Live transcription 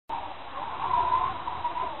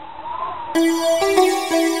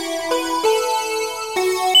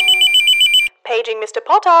Paging Mr.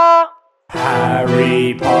 Potter.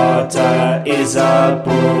 Harry Potter is a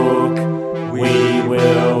book. We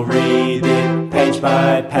will read it page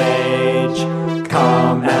by page.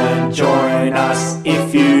 Come and join us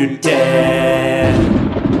if you dare.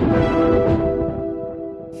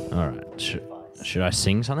 All right. Should I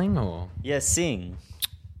sing something or? Yeah, sing.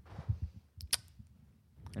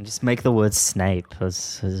 And just make the word Snape,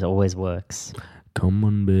 as it always works. Come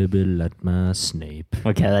on, baby, let my Snape.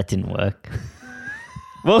 Okay, that didn't work.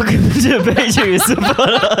 Welcome to Paging Mr.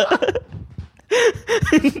 Potter.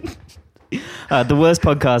 The worst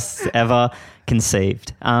podcast ever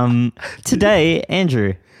conceived. Today,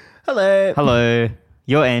 Andrew. Hello. Hello.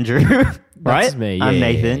 You're Andrew, right? That's me. Yeah, I'm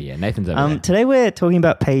Nathan. Yeah. Nathan's over there. Today we're talking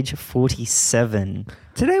about page 47.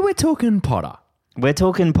 Today we're talking Potter. We're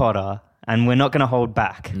talking Potter, and we're not going to hold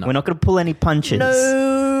back. No. We're not going to pull any punches.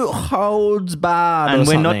 No holds barred And or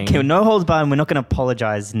we're something. not no holds barred, and we're not going to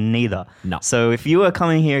apologize neither. No. So if you were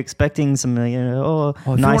coming here expecting some, if you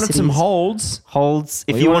wanted niceties, some holds.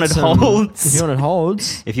 if or you wanted holds, If you wanted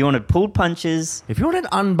holds. if you wanted pulled punches, If you wanted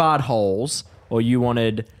unbarred holes, or you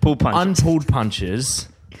wanted Pulled punches. unpulled punches.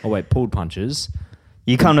 Oh wait, pulled punches.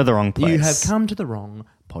 you come to the wrong place. You have come to the wrong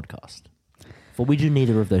podcast. For we do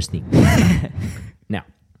neither of those things. Now,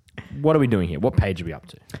 what are we doing here? What page are we up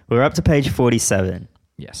to? We're up to page 47.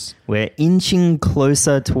 Yes. We're inching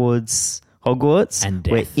closer towards Hogwarts. And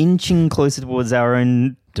We're death. inching closer towards our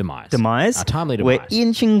own Demise. Our timely We're demise.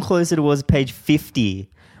 inching closer towards page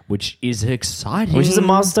 50, Which is exciting. which is a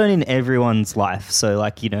milestone in everyone's life. So,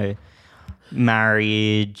 like,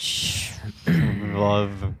 marriage,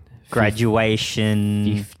 love,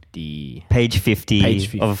 graduation, 50. page 50, Page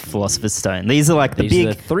 50. of Philosopher's Stone. These are like the These are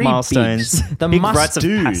big the three milestones, bigs. The big rites of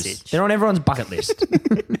must-dos. passage. They're on everyone's bucket list.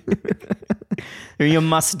 They're your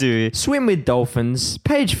must-do. Swim with dolphins.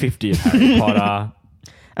 Page 50 of Harry Potter.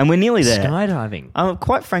 And we're nearly there. Skydiving.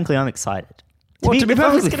 Quite frankly, I'm excited. Well, to be if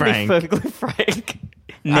I was perfectly gonna be perfectly frank.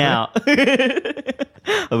 Now,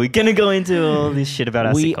 are we going to go into all this shit about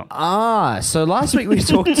our We sitcom? are. So last week we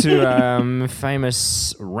talked to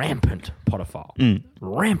famous rampant Potterphile.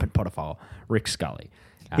 Rampant Potterphile, Rick Scully.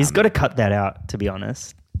 He's got to cut that out, to be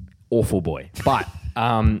honest. Awful boy. But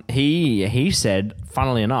he said,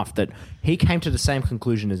 funnily enough, that he came to the same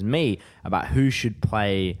conclusion as me about who should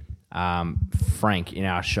play Frank in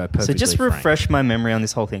our show, Perfectly So just Frank. refresh my memory on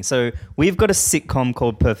this whole thing. So we've got a sitcom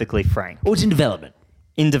called Perfectly Frank. Oh, it's in development.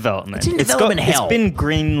 In development. It's in development hell. It's been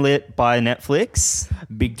greenlit by Netflix.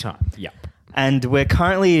 Big time. Yep. And we're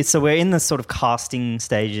in the sort of casting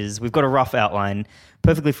stages. We've got a rough outline.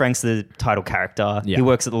 Perfectly Frank's the title character. Yeah. He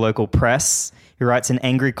works at the local press. He writes an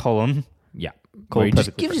angry column. Yeah. Called Where he just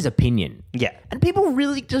Perfectly gives his opinion. Yeah. And people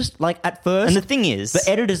really just, like, at first... And the thing is... the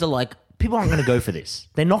editors are like, people aren't going to go for this.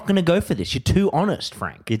 They're not going to go for this. You're too honest,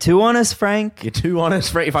 Frank. You're too honest, Frank. You're too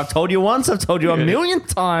honest, Frank. If I've told you once, I've told you a million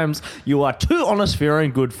times. You are too honest for your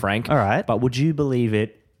own good, Frank. All right. But would you believe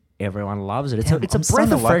it? Everyone loves it. It's Damn, a I'm breath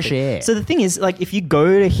starting of to like fresh it. air. So the thing is, like, if you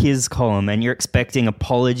go to his column and you're expecting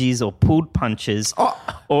apologies or pulled punches,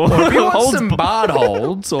 or if you want holds some barred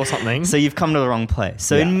holds or something. so you've come to the wrong place.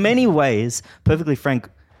 So Yeah. in many ways, Perfectly Frank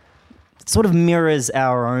sort of mirrors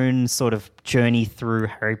our own sort of journey through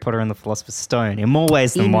Harry Potter and the Philosopher's Stone in more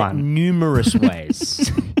ways than in one. numerous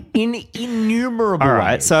ways. In innumerable All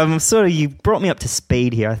right, ways. so I'm sort of, you brought me up to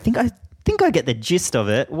speed here. I think I get the gist of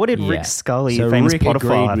it. What did Yeah. Rick Scully, so famous Rick Potterphile,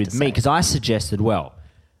 agreed have with to me say? because I suggested, well,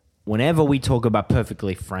 whenever we talk about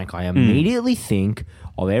Perfectly Frank, I immediately think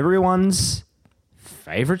of everyone's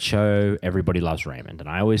favorite show, Everybody Loves Raymond, and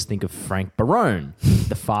I always think of Frank Barone,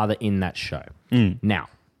 the father in that show. Now,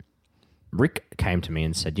 Rick came to me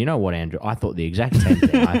and said, you know what, Andrew, I thought the exact same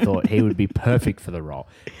thing. I thought he would be perfect for the role.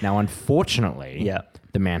 Now, unfortunately, Yeah.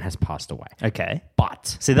 the man has passed away. Okay.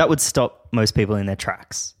 But, So that would stop most people in their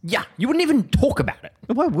tracks. yeah, you wouldn't even talk about it.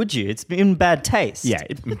 Why would you? It's in bad taste. Yeah,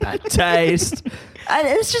 bad taste. And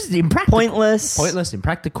it's just impractical. Pointless,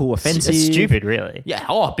 Impractical, offensive. It's stupid, really.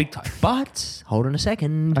 Yeah, big time. But, hold on a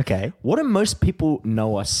second. Okay. What do most people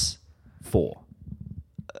know us for?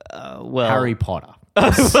 Well, Harry Potter.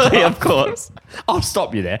 well, yeah, of course. I'll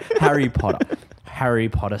stop you there. Harry Potter. Harry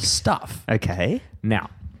Potter stuff. Okay. Now,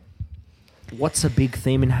 what's a big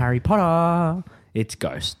theme in Harry Potter? It's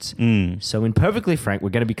ghosts. So in Perfectly Frank, we're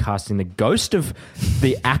going to be casting the ghost of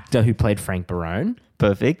the actor who played Frank Barone.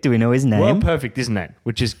 Perfect. Do we know his name? Well, perfect, isn't it?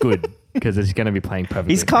 Which is good because he's going to be playing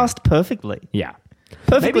perfectly. He's Frank. cast perfectly. Yeah.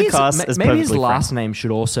 Perfectly his- cast as maybe his Perfectly last Frank. name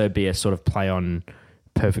should also be a sort of play on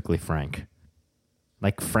Perfectly Frank.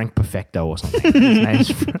 Like Frank Perfecto or something. His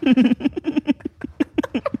name's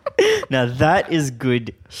Now that is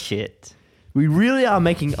good shit. We really are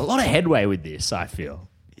making a lot of headway with this, I feel.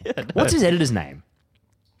 Yeah, no. What's his editor's name?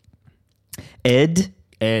 Ed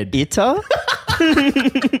Itter?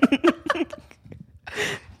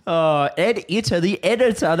 Oh, Ed Itter, the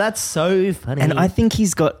editor. That's so funny. And I think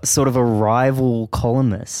he's got sort of a rival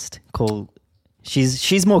columnist called...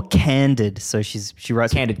 She's more candid, so she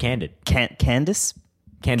writes... Candid. Candace?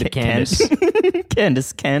 Candace.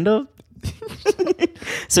 Candace Candor?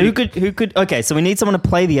 So who could... Okay, so we need someone to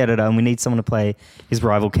play the editor and we need someone to play his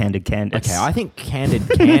rival Candid Candace. Okay, I think Candid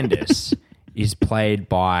Candace is played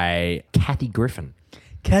by Kathy Griffin.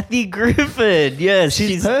 Kathy Griffin, yes.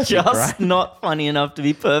 She's perfect, just right? not funny enough to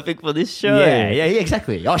be perfect for this show. Yeah,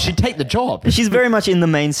 exactly. Oh, she'd take the job. She's very much in the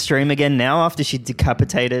mainstream again now after she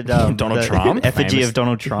decapitated Donald the Trump. effigy Famous. of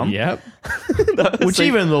Donald Trump. Yep. Which So-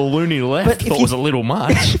 even the loony left But if thought you- was a little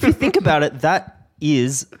much. If you think about it, that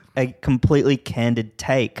is a completely candid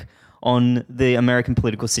take on the American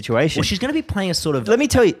political situation. Well, she's going to be playing a sort of Let me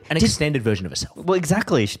tell you, an extended version of herself. well,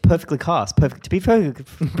 exactly. She's perfectly cast. To be perfectly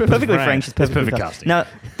frank, she's That's perfectly perfect cast. casting. Now,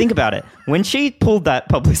 think about it. When she pulled that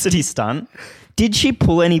publicity stunt, did she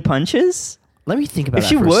pull any punches? Let me think about If that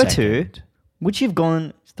she for a were to, second. would she have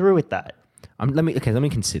gone through with that? Let me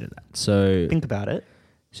consider that. So Think about it.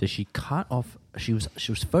 she cut off. She was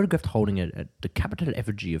photographed holding a decapitated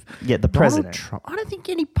effigy of Yeah, the Donald president. Trump. I don't think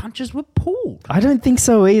any punches were pulled. I don't think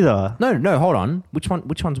so either. No, hold on. Which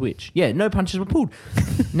one's which? Yeah, no punches were pulled.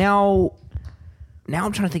 Now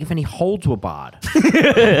I'm trying to think if any holds were barred.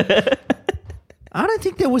 I don't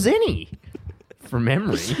think there was any from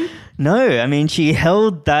memory. No, I mean, she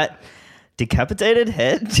held that decapitated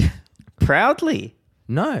head proudly.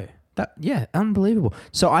 No. Unbelievable.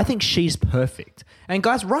 So I think she's perfect. And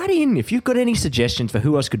guys, write in if you've got any suggestions for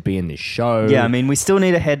who else could be in this show. Yeah, I mean, we still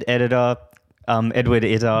need a head editor. Edward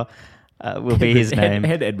Itter will be his name.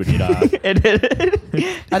 Head Edward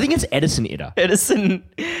Itter. I think it's Edison Itter. Edison.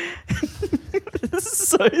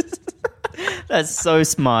 That's so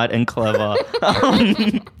smart and clever.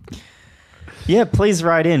 Yeah, please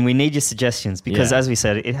write in. We need your suggestions because, Yeah. as we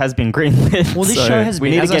said, it has been greenlit. Well, this so show has we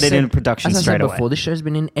been. need as to I get it said- into production as I straight said away. before, this show's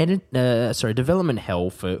been in development hell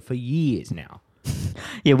for years now.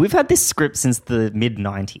 Yeah, we've had this script since the mid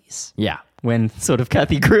 '90s. Yeah. When sort of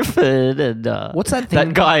Kathy Griffin and What's that thing?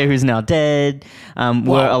 that guy who's now dead were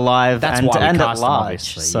Well, alive that's and, why we and at cast them, large.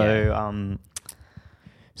 obviously, So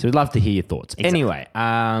So we'd love to hear your thoughts. Exactly. Anyway,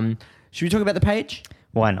 should we talk about the page?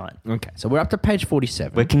 why not? Okay, so we're up to page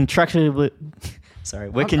 47. We're contractually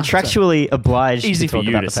obliged Easy to for talk you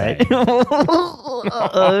about to the say. page.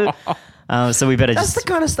 So we better That's just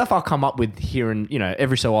the kind of stuff I'll come up with here and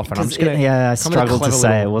every so often. I'm just gonna I come with a struggled to clever say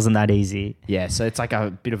little- it wasn't that easy. Yeah, so it's like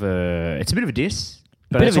a bit of a diss,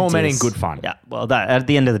 but Bit it's of a all meant in diss. good fun. Yeah. Well, that at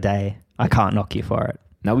the end of the day, I can't knock you for it.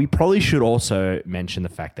 Now, we probably should also mention the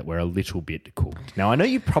fact that we're a little bit cooked. Now, I know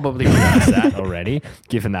you probably realized that already,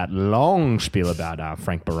 given that long spiel about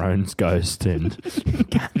Frank Barone's ghost and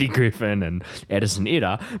Kathy Griffin and Edison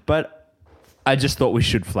Itter, but I just thought we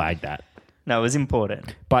should flag that. No, it was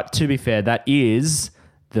important. But to be fair, that is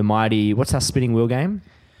the mighty... What's our spinning wheel game?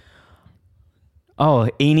 Oh,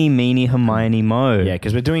 Eeny, Meeny, Hermione, Mo. Yeah,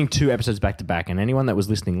 because we're doing 2 episodes back to back, and anyone that was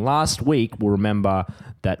listening last week will remember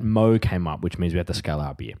that Mo came up, which means we have to scale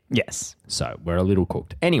our beer. Yes. So we're a little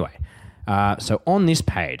cooked. Anyway, so on this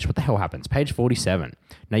page, what the hell happens? Page 47.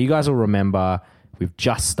 Now, you guys will remember we've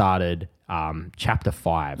just started chapter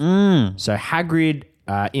 5. So Hagrid,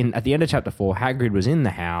 at the end of chapter 4, Hagrid was in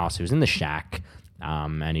the house. He was in the shack.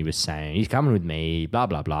 And he was saying, he's coming with me, blah,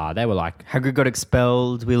 blah, blah. They were like... Hagrid got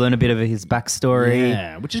expelled. We learn a bit of his backstory.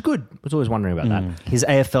 Yeah, which is good. I was always wondering about that. His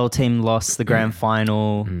AFL team lost the grand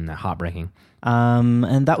final. Heartbreaking.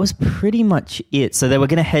 And that was pretty much it. So they were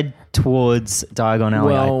going to head towards Diagon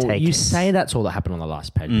Alley, I take you it. say that's all that happened on the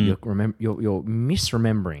last page. But you're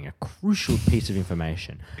misremembering a crucial piece of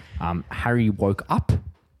information. Harry woke up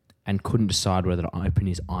and couldn't decide whether to open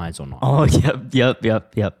his eyes or not. Oh, yep.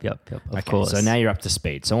 Of course. So now you're up to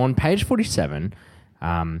speed. So on page 47,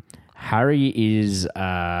 Harry is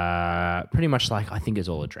pretty much like, I think it's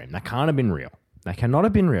all a dream. That can't have been real. That cannot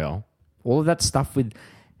have been real. All of that stuff with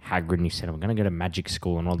Hagrid, and he said, we're going to go to magic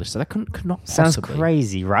school and all this. So that could not Sounds possibly.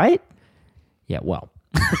 crazy, right? Yeah, well,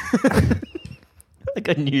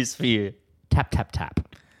 Good news for you. tap, tap,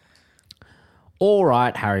 tap. All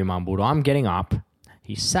right, Harry mumbled, I'm getting up.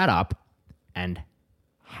 He sat up and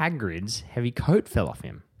Hagrid's heavy coat fell off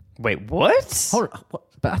him. Wait, what? Hold on, what?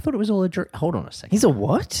 But I thought it was all a dream. Hold on a second. He's a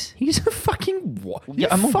what? He's a fucking what?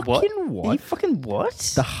 I'm a fucking what? You fucking what?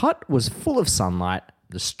 The hut was full of sunlight.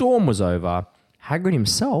 The storm was over. Hagrid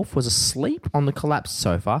himself was asleep on the collapsed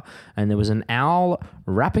sofa, and there was an owl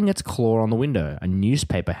wrapping its claw on the window, a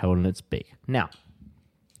newspaper held in its beak. Now,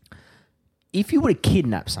 if you were to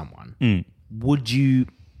kidnap someone, would you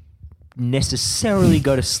necessarily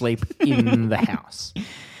go to sleep in the house?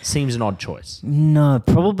 Seems an odd choice. No,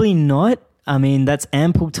 probably not. I mean, that's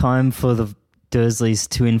ample time for the Dursleys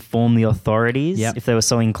to inform the authorities if they were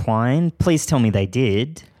so inclined. Please tell me they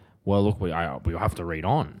did. Well, look, we'll have to read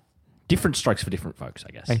on. Different strokes for different folks,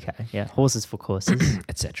 I guess. Okay, yeah. Horses for courses.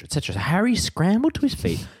 Etc., etc. So Harry scrambled to his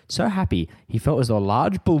feet, so happy he felt as though a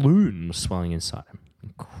large balloon was swelling inside him.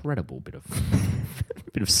 Incredible bit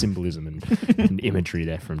of symbolism and imagery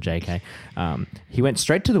there from JK. He went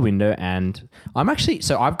straight to the window, and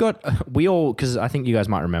because I think you guys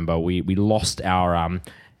might remember, we lost our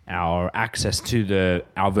access to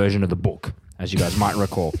our version of the book, as you guys might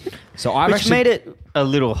recall. So Which made it a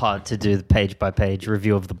little hard to do the page-by-page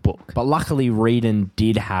review of the book. But luckily, Reedon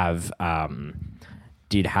did have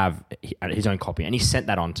his own copy, and he sent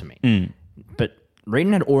that on to me. But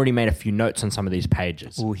Reedon had already made a few notes on some of these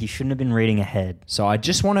pages. Oh, he shouldn't have been reading ahead. So I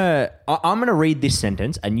just want to... I'm going to read this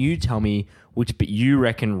sentence, and you tell me which bit you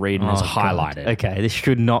reckon Reedon has highlighted. Okay, this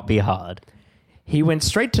should not be hard. He went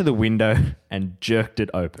straight to the window and jerked it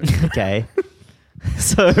open. Okay.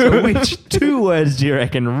 So which two words do you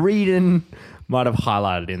reckon Reedon might have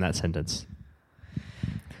highlighted in that sentence?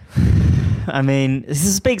 I mean,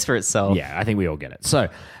 this speaks for itself. Yeah, I think we all get it. So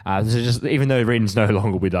just even though Reedon's no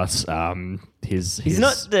longer with us, he's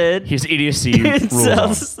not dead. His idiocy rules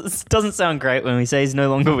on. It doesn't sound great when we say he's no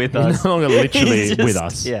longer with us. He's no longer literally with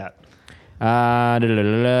us. Yeah.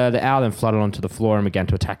 The owl then fluttered onto the floor and began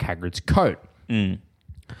to attack Hagrid's coat.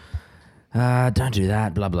 Don't do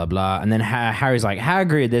that, blah, blah, blah. And then Harry's like,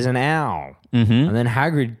 Hagrid, there's an owl. And then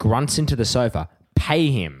Hagrid grunts into the sofa. Pay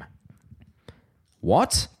him.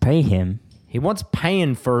 What? Pay him? He wants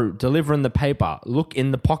paying for delivering the paper. Look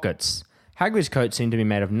in the pockets. Hagrid's coat seemed to be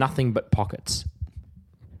made of nothing but pockets.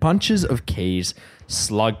 Bunches of keys,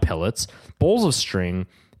 slug pellets, balls of string,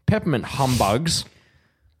 peppermint humbugs,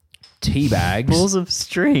 tea bags. Balls of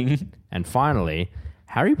string. And finally,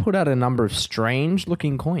 Harry pulled out a number of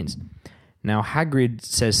strange-looking coins. Now, Hagrid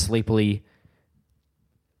says sleepily...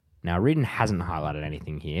 Now, Reedon hasn't highlighted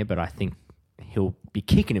anything here, but I think he'll be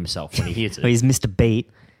kicking himself when he hears it. Well, he's Mr. Beat.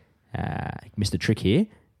 Mr. Trick here.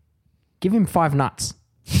 Give him 5 nuts.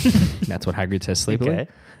 That's what Hagrid says sleepily. Okay.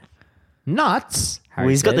 Nuts? Harry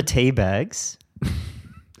Well, he's got said. the tea bags.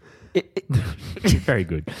 Very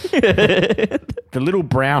good. The little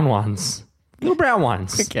brown ones. Little brown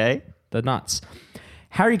ones. Okay. The nuts.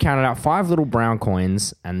 Harry counted out 5 little brown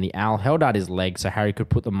coins, and the owl held out his leg so Harry could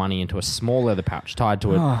put the money into a small leather pouch tied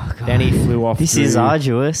to it. Oh, God. Then he flew off This is through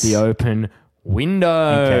arduous. the open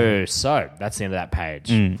window. Okay. So, that's the end of that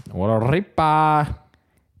page. What a ripper.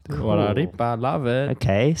 Cool. What a ripper. Love it.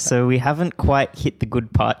 Okay, so we haven't quite hit the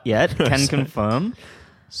good part yet. Can confirm.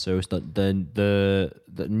 So, it's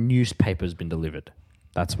the newspaper's been delivered.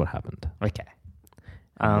 That's what happened. Okay.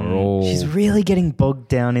 all- She's really getting bogged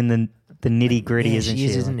down in the nitty gritty, isn't she?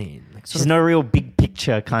 Isn't he? Like, She's no real big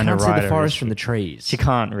picture kind of can't writer. see the forest is from the trees. She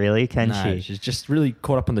can't really, can No, she? she's just really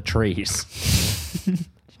caught up on the trees. She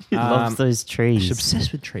loves those trees. She's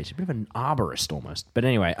obsessed with trees. She's a bit of an arborist almost. But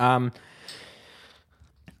anyway, got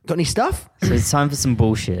any stuff? So it's time for some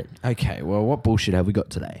bullshit. Okay, well, what bullshit have we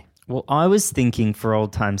got today? Well, I was thinking for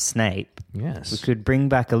old time Snape, Yes. we could bring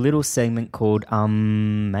back a little segment called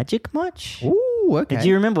Magic Much. Ooh, okay. Do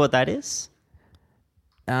you remember what that is?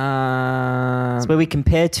 It's It's where we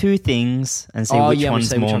compare two things and see which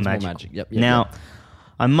one's more magical. Yep, Now,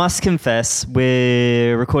 I must confess,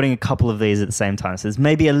 we're recording a couple of these at the same time, so it's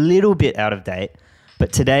maybe a little bit out of date.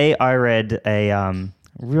 But today I read a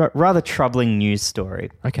rather troubling news story.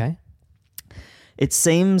 Okay. It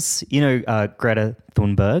seems, Greta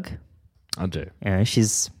Thunberg. I do.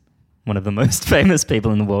 She's one of the most famous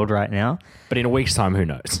people in the world right now. But in a week's time, who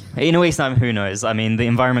knows? In a week's time, who knows? I mean, the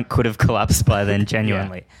environment could have collapsed by then,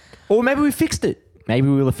 genuinely. Or maybe we fixed it. Maybe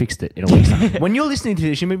we will have fixed it in a week's time. When you're listening to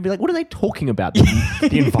this, you may be like, what are they talking about? The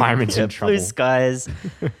environment's in trouble. Blue skies,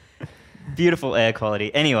 beautiful air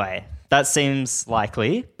quality. Anyway, that seems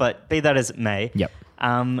likely, but be that as it may. Yep.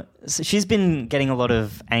 So she's been getting a lot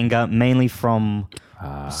of anger, mainly from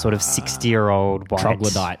sort of 60-year-old white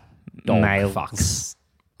Troglodyte dog males. fucks,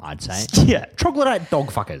 I'd say. Yeah. Troglodyte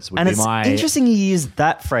dog fuckers would And be it's my... interesting you use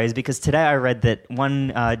that phrase because today I read that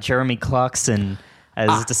one Jeremy Clarkson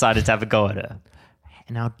has decided to have a go at her.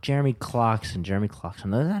 Now, Jeremy Clarkson,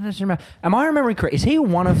 am I remembering correct? Is he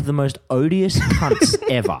one of the most odious cunts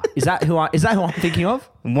ever? Is that who I'm thinking of?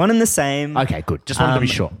 One and the same. Okay, good. Just wanted to be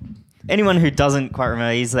sure. anyone who doesn't quite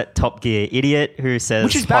remember, he's that Top Gear idiot who says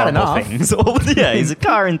Which is bad horrible enough. things. Yeah, he's a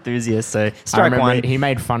car enthusiast. So I strike remember one. he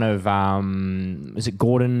made fun of is it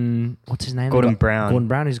Gordon? What's his name? Gordon Brown. Gordon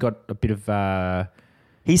Brown. He's got a bit of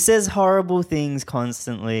He says horrible things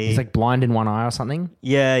constantly. he's like blind in one eye or something,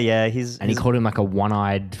 yeah. and he called him like a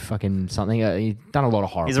one-eyed fucking something. He's done a lot of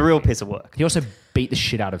horror. He's a real piece of work. He also beat the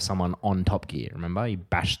shit out of someone on Top Gear. Remember, he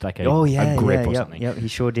bashed like a Yeah, grip or yep, something. Yep, he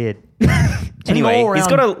sure did. So Anyway, all he's around-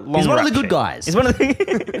 got a long He's one of the rap good sheet. guys. He's one of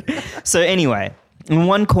the So anyway, in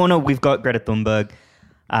one corner we've got Greta Thunberg,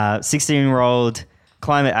 16-year-old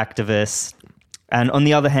climate activist, and on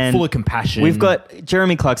the other hand, Full of compassion. we've got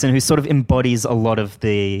Jeremy Clarkson, who sort of embodies a lot of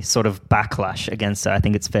the sort of backlash against her. I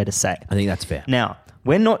think it's fair to say. I think that's fair. Now,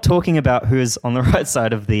 we're not talking about who's on the right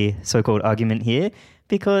side of the so-called argument here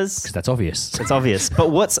because That's obvious. it's obvious.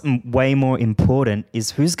 But what's way more important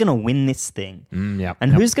is who's going to win this thing. Yeah.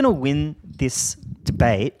 And who's going to win this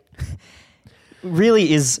debate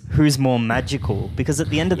really is who's more magical. Because at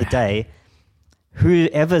the end of the day,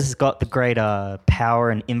 whoever's got the greater power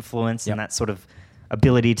and influence and that sort of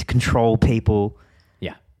ability to control people,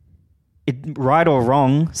 Yeah. right or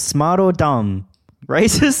wrong, smart or dumb,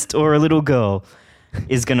 racist or a little girl,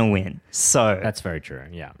 is going to win. So That's very true.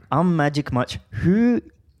 Yeah. Magic much. Who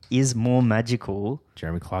is more magical?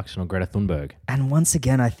 Jeremy Clarkson or Greta Thunberg? And once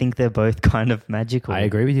again, I think they're both kind of magical. I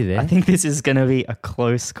agree with you there. I think this is going to be a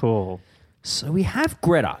close call. So we have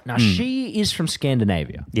Greta. Now, she is from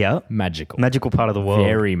Scandinavia. Yeah. Magical. Magical part of the world.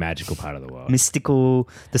 Very magical part of the world. Mystical.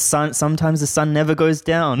 The sun. Sometimes the sun never goes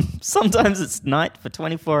down. Sometimes it's night for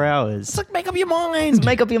 24 hours. It's like, make up your mind.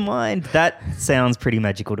 Make up your mind. That sounds pretty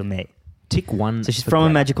magical to me. Tick one. So she's for from a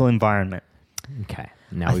Greta. magical environment. Okay.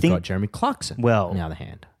 Now I we've think- got Jeremy Clarkson. Well- on the other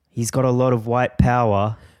hand. He's got a lot of white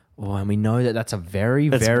power. Oh, and we know that that's a very,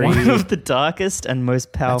 That's very... one of the darkest and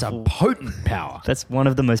most that's a powerful. potent power. That's one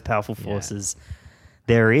of the most powerful forces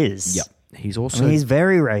there is. Yep. He's I also... mean, he's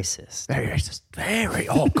very racist. very racist. Very...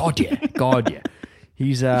 Oh, God, yeah. God, yeah.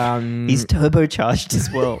 He's... He's turbocharged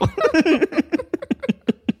as well.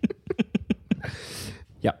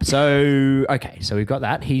 Yep. So, okay. So we've got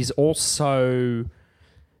that. He's also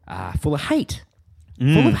full of hate.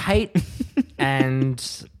 Full of hate and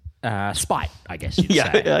spite, I guess you'd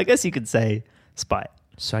Yeah, say. I guess you could say spite.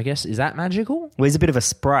 So I guess, is that magical? Well, he's a bit of a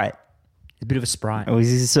sprite. A bit of a sprite. Oh,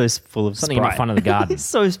 he's so full of Something in sprite. the fun of the garden. He's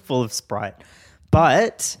so full of sprite.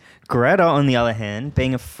 But Greta, on the other hand,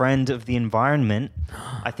 being a friend of the environment,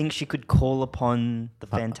 I think she could call upon the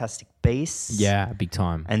Fantastic Beasts. Yeah, big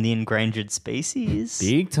time. And the endangered species.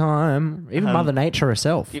 Big time. Even Mother Nature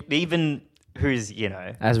herself, Even who's, you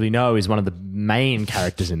know, as we know, is one of the main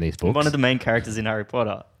characters in these books. one of the main characters in Harry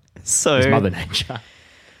Potter. So, is Mother Nature.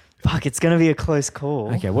 fuck, it's going to be a close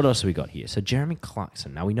call. Okay, what else have we got here? So Jeremy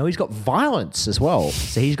Clarkson. Now we know he's got violence as well.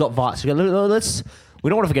 So he's got violence. So let's. We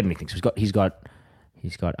don't want to forget anything. So he's got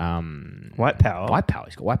White power. White power.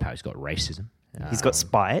 He's got white power. He's got racism. He's got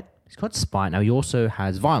spite. He's got spite. Now he also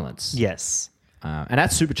has violence. Yes. And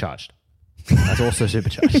that's supercharged. That's also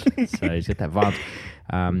supercharged. So he's got that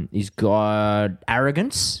violence. He's got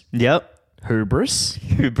arrogance, Yep. hubris,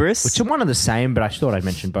 Hubris. which are one of the same, but I thought I'd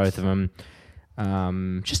mention both of them.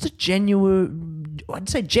 Just a I'd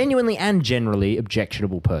say genuinely and generally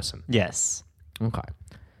objectionable person. yes. Okay.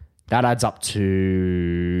 That adds up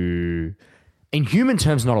to, in human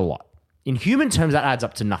terms, not a lot. In human terms, that adds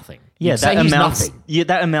up to nothing. Yeah, You'd say that he's amounts. nothing. Yeah,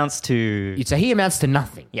 that amounts to. You'd say he amounts to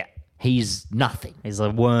nothing. Yeah. He's nothing. He's a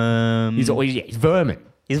worm. He's vermin.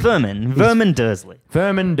 He's vermin. Vermin Dursley.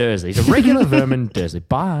 Vermin Dursley. He's a regular Vermin Dursley.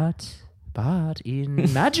 But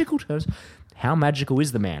in magical terms, how magical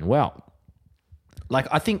is the man? Well, like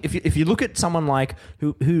I think if you look at someone like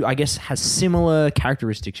who I guess has similar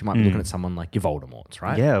characteristics, you might be looking at someone like your Voldemort's,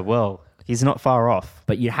 right? Yeah, well, he's not far off.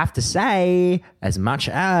 But you have to say, as much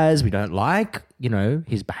as we don't like,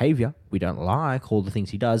 his behavior, we don't like all the things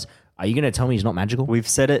he does, are you going to tell me he's not magical? We've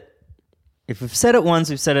said it. If we've said it once,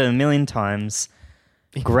 we've said it a million times.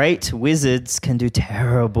 Great wizards can do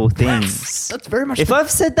terrible things. That's very much. If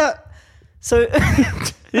I've said that, so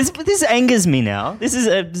this angers me now.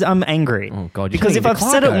 I'm angry. Oh, God, you're because if turning I've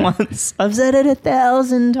into said it Clarko. once, I've said it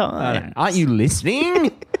 1,000 times. Aren't you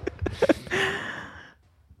listening?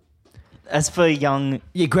 As for young,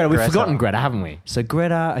 Yeah, Greta. We've Greta. forgotten Greta, haven't we? So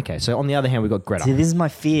Greta. Okay. So on the other hand, we've got Greta. see, this is my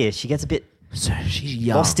fear. She gets a bit So she's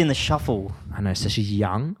young. lost in the shuffle. I know. So she's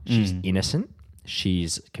young. She's innocent.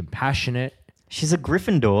 She's compassionate. She's a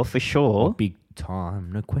Gryffindor for sure. Big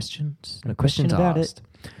time. No questions. No question questions about asked.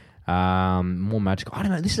 More magical. I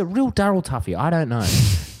don't know. This is a real Daryl Tuffy. I don't know.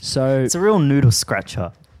 So It's a real noodle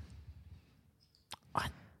scratcher. I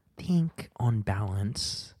think on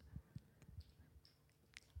balance,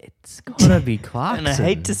 it's gotta be Clarkson. And I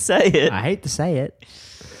hate to say it. I hate to say it.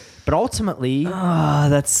 But ultimately, Ah,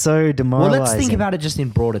 that's so well, demoralizing. let's think about it just in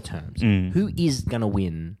broader terms. Mm. Who is going to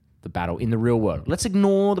win the battle in the real world? Let's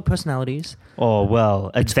ignore the personalities. Oh,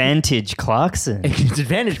 well, advantage Clarkson. It's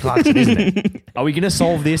advantage Clarkson, isn't it? Are we going to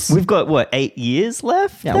solve this? We've got, 8 years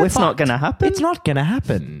left? Yeah, we're That's not fucked. going to happen. It's not going to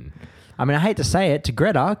happen. I mean, I hate to say it to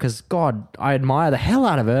Greta because, God, I admire the hell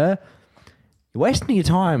out of her. You're wasting your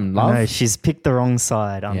time, love. No, she's picked the wrong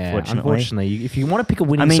side, Yeah, unfortunately. unfortunately. If you want to pick a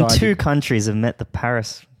winning I mean, side... 2 countries have met the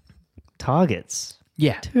Paris targets.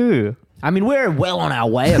 Yeah. 2. I mean, we're well on our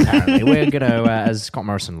way, apparently. We're going to, as Scott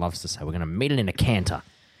Morrison loves to say, we're going to meet it in a canter.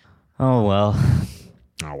 Oh, well.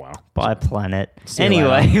 Oh, well. Bye, planet. See you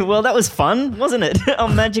Anyway, later. well, that was fun, wasn't it?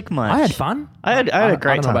 On Magic Munch. I had fun. I had a I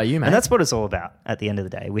great don't know time. about you, mate. And that's what it's all about at the end of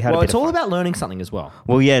the day. We had a Well, bit it's of all fun. about learning something as well.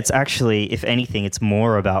 Well, yeah, it's actually, if anything, it's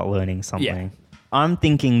more about learning something. Yeah. I'm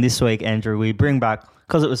thinking this week, Andrew, we bring back,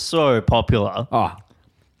 because it was so popular, Oh,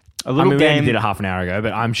 a little we game. only did it half an hour ago,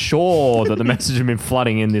 but I'm sure that the message has been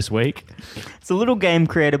flooding in this week. It's a little game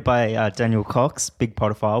created by Daniel Cox, big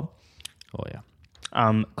podophile, Oh,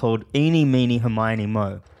 yeah. called Eeny, Meeny, Hermione,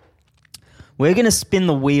 Mo. We're going to spin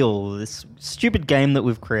the wheel, this stupid game that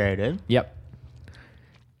we've created. Yep.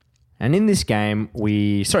 And in this game,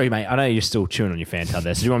 Sorry, mate, I know you're still chewing on your fan tub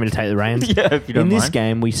there, so do you want me to take the reins? Yeah, if you don't In this mind.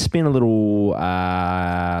 game, we spin a little,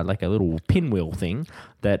 like a little pinwheel thing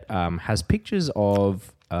that has pictures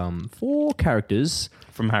of 4 characters.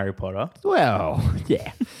 From Harry Potter. Well,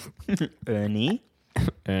 yeah. Ernie,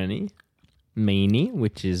 Ernie. Meanie,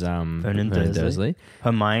 which is Vernon Vernon Dursley.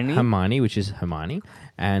 Hermione, Hermione, which is Hermione.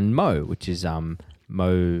 And Mo, which is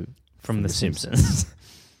Mo from The Simpsons.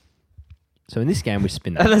 So in this game, we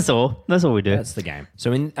spin that. That's all. That's all we do. That's the game.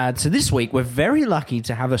 So so this week, we're very lucky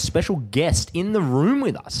to have a special guest in the room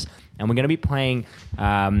with us. And we're going to be playing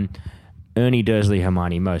Ernie Dursley,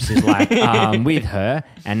 Hermione Mo. She's like with her.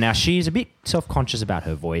 And now she's a bit self-conscious about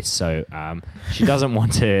her voice. So she doesn't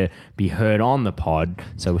want to be heard on the pod.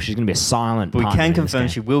 So she's going to be a silent But we partner can in this confirm game.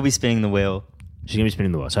 she will be spinning the wheel. She's going to be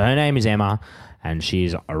spinning the wheel. So her name is Emma. And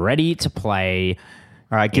she's ready to play...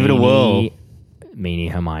 All right, give it a whirl. Meanie,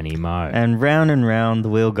 Hermione Mo. And round the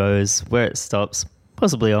wheel goes where it stops,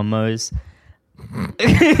 possibly on Mo's.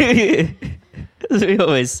 As we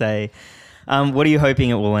always say. What are you hoping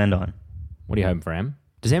it will land on? What are you hoping for, Em?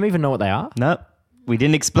 Does Em even know what they are? Nope. We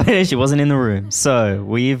didn't explain it. She wasn't in the room. So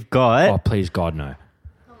we've got... Oh, please, God, no.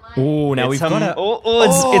 Oh, now we've got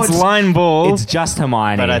it's line ball. It's just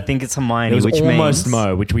Hermione. but I think it's Hermione, it was which almost means...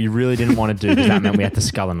 Mo, which we really didn't want to do because that meant we had to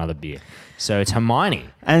scull another beer. So it's Hermione.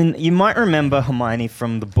 And you might remember Hermione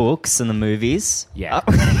from the books and the movies. Yeah.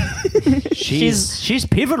 She's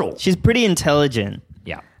pivotal. She's pretty intelligent.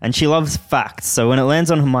 Yeah. And she loves facts. So when it lands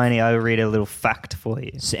on Hermione, I will read a little fact for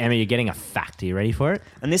you. So Emma, you're getting a fact. Are you ready for it?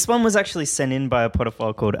 And this one was actually sent in by a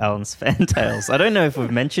podophile called Alan's Fantails. I don't know if we've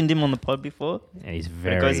mentioned him on the pod before. Yeah, he's But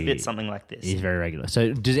very. it goes a bit something like this. He's very regular.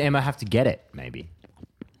 So does Emma have to get it? Maybe.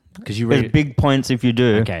 Because you There's read. big points if you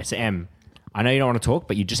do. Okay, so Em, I know you don't want to talk,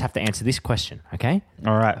 but you just have to answer this question. Okay.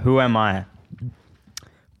 All right. Who am I?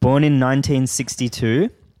 Born in 1962,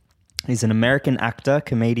 he's an American actor,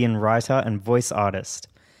 comedian, writer, and voice artist.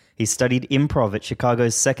 He studied improv at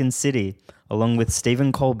Chicago's Second City, along with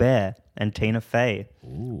Stephen Colbert and Tina Fey,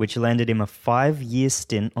 which landed him a 5-year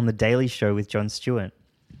stint on The Daily Show with Jon Stewart.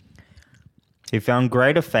 He found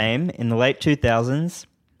greater fame in the late 2000s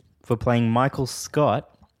for playing Michael Scott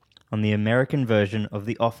on the American version of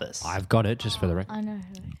The Office. I've got it just for the record. I know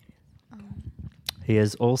who. He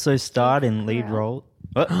has also starred in lead role...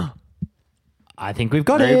 Oh. I think we've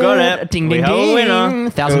got We've it. got it. Ding, We ding, have a ding. winner.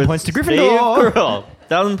 1,000 It was points to Steve Gryffindor. Carell.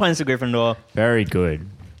 1,000 points to Gryffindor. Very good.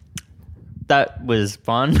 That was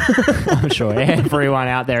fun. I'm sure everyone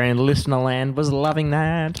out there in listener land was loving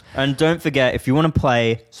that. And don't forget, if you want to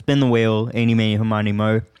play Spin the Wheel, Eeny, Meeny, Hermione,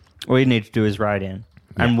 Mo, all you need to do is write in.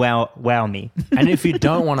 And wow me. And if you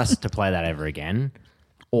don't want us to play that ever again,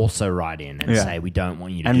 also write in and Yeah. say we don't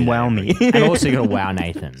want you to And do that wow ever me. again. And also you got to wow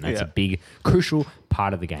Nathan. That's Yeah. a big, crucial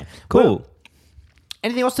part of the game. Cool. Well,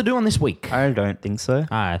 anything else to do on this week? I don't think so.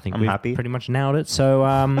 I think I'm we've happy. pretty much nailed it. So,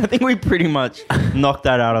 I think we pretty much knocked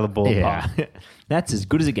that out of the ballpark. yeah, that's as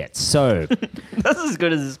good as it gets. So, That's as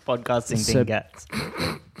good as this podcasting So- thing gets.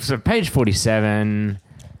 so page 47.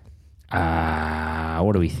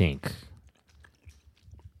 What do we think?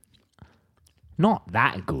 Not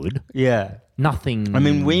that good. Yeah. Nothing. I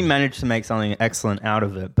mean, we managed to make something excellent out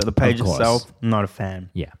of it, but the page course. itself, not a fan.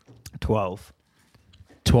 Yeah. 12.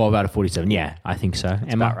 12 out of 47. Yeah, I think so.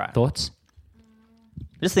 Emma, about right. thoughts?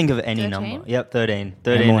 Just think of any 13? number. Yep, 13.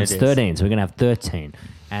 13 Emma it wants is. 13, so we're going to have 13.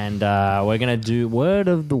 And we're going to do word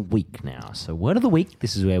of the week now. So word of the week,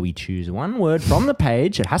 this is where we choose one word from the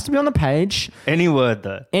page. It has to be on the page. Any word,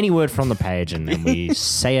 though. Any word from the page, and then we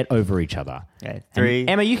say it over each other. Okay, And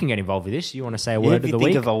Emma, you can get involved with this. You want to say a word if of you the think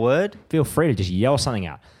week? of a word, Feel free to just yell something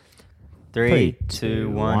out. 3, 3, 2, 2,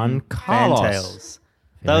 1. 1. Carlos. Fantails.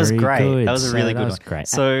 That was Very great. good. That was a really That good was one. great.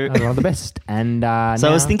 So, That was one of the best. And so I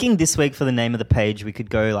now- was thinking this week for the name of the page, we could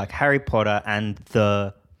go like Harry Potter and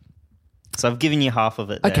the... So I've given you half of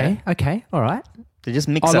it there. Okay, all right. To just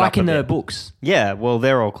mix Oh, it up like in a the bit. books. Yeah, well,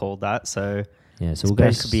 they're all called that, so... Yeah, so This we'll go.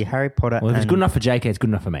 page could be Harry Potter Well, if it's and... good enough for JK, it's good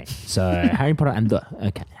enough for me. So Harry Potter and the.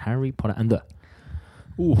 Okay, Harry Potter and the.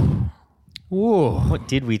 Ooh. What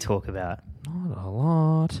did we talk about? Not a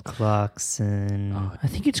lot. Clarkson. I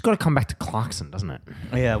think it's got to come back to Clarkson, doesn't it?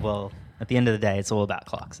 Oh, yeah, well, at the end of the day, it's all about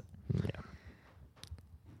Clarkson. Yeah.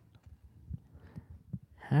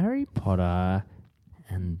 Harry Potter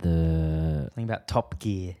and the Something about Top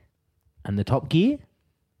Gear. Top Gear.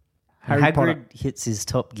 Hagrid hits his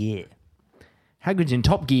top gear. Hagrid's in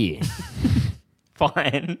Top Gear.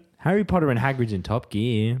 Fine. Harry Potter and Hagrid's in Top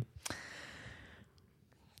Gear.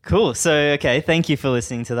 Cool. So, okay, thank you for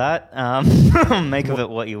listening to that. Make of it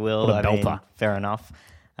what you will. what a I mean, belter. fair enough.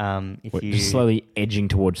 If We're you just slowly edging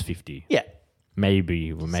towards 50. yeah, Maybe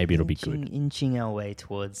it'll be good. inching our way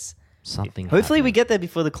towards Something. Hopefully, we happening. get there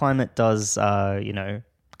before the climate does,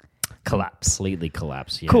 collapse. completely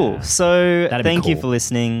collapse. Yeah. Cool. So, That'd be thank you cool. for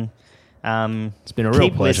listening. It's been a real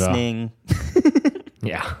Keep pleasure. listening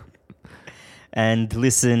Yeah. and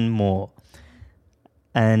listen more.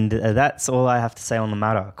 And that's all I have to say on the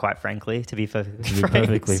matter, quite frankly, to be perfectly To be frank.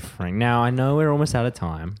 perfectly frank. Now, I know we're almost out of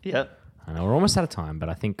time. Yep. But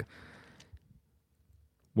I think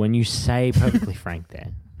when you say perfectly frank there.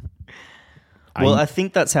 Well, I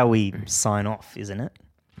think that's how we sign off, isn't it?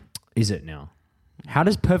 Is it now? How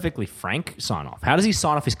does perfectly frank sign off? How does he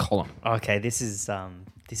sign off his column? Okay, this is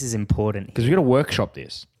important. Because we've got to workshop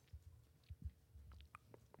this.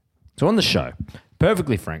 So on the show,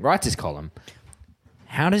 perfectly frank writes his column.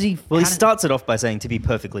 How does he... Well, how he does- starts it off by saying, to be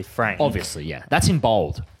perfectly frank. Obviously, yeah. That's in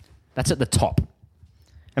bold. That's at the top.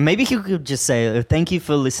 And maybe he could just say, thank you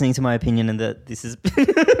for listening to my opinion and that this is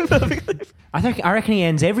perfectly... I reckon he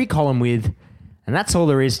ends every column with, and that's all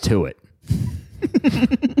there is to it.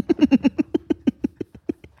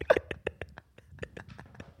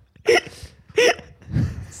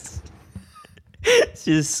 It's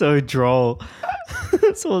just so droll.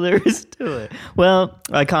 That's all there is to it. Well,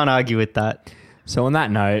 I can't argue with that. So on that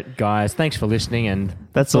note, guys, thanks for listening, and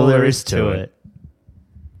That's all there is to it.